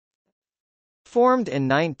Formed in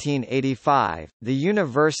 1985, the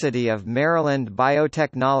University of Maryland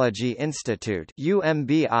Biotechnology Institute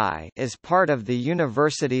 (UMBI) is part of the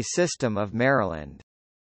University System of Maryland.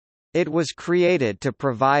 It was created to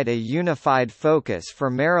provide a unified focus for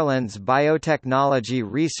Maryland's biotechnology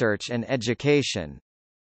research and education.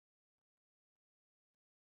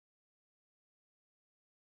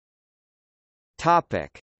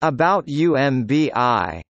 Topic: About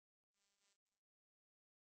UMBI.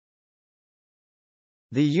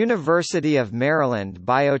 The University of Maryland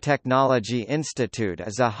Biotechnology Institute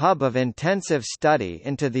is a hub of intensive study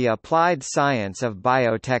into the applied science of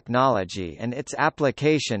biotechnology and its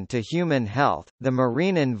application to human health, the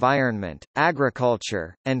marine environment,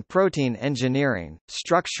 agriculture, and protein engineering,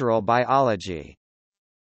 structural biology.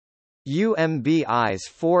 UMBI's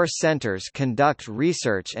 4 centers conduct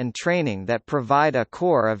research and training that provide a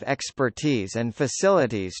core of expertise and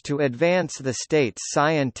facilities to advance the state's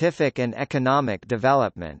scientific and economic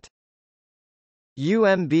development.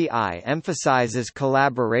 UMBI emphasizes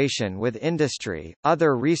collaboration with industry,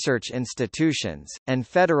 other research institutions, and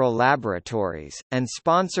federal laboratories, and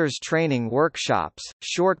sponsors training workshops,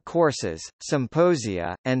 short courses,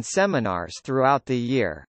 symposia, and seminars throughout the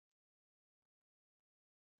year.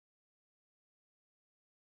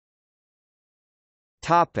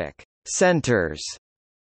 Topic: Centers.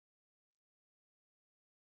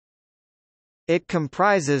 It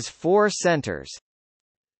comprises 4 centers.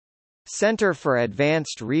 Center for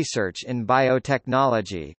Advanced Research in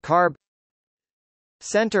Biotechnology (CARB),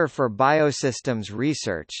 Center for Biosystems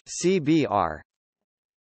Research (CBR),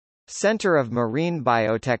 Center of Marine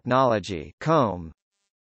Biotechnology (COMB),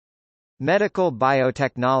 Medical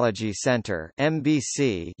Biotechnology Center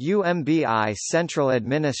 (MBC). UMBI Central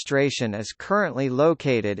Administration is currently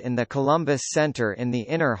located in the Columbus Center in the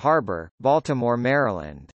Inner Harbor, Baltimore,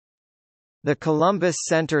 Maryland. The Columbus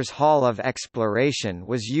Center's Hall of Exploration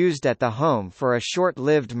was used at the home for a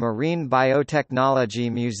short-lived Marine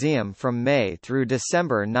Biotechnology Museum from May through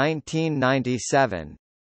December 1997.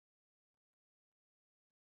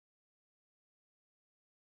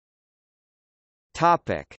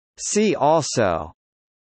 Topic: See also: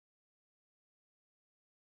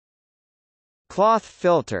 Cloth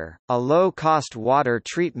filter, a low-cost water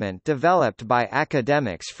treatment developed by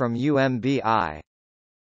academics from UMBI.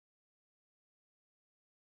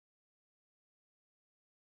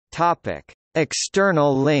 Topic: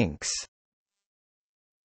 External links.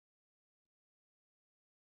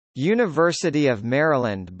 University of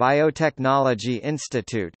Maryland Biotechnology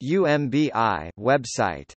Institute (UMBI)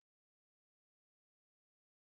 website.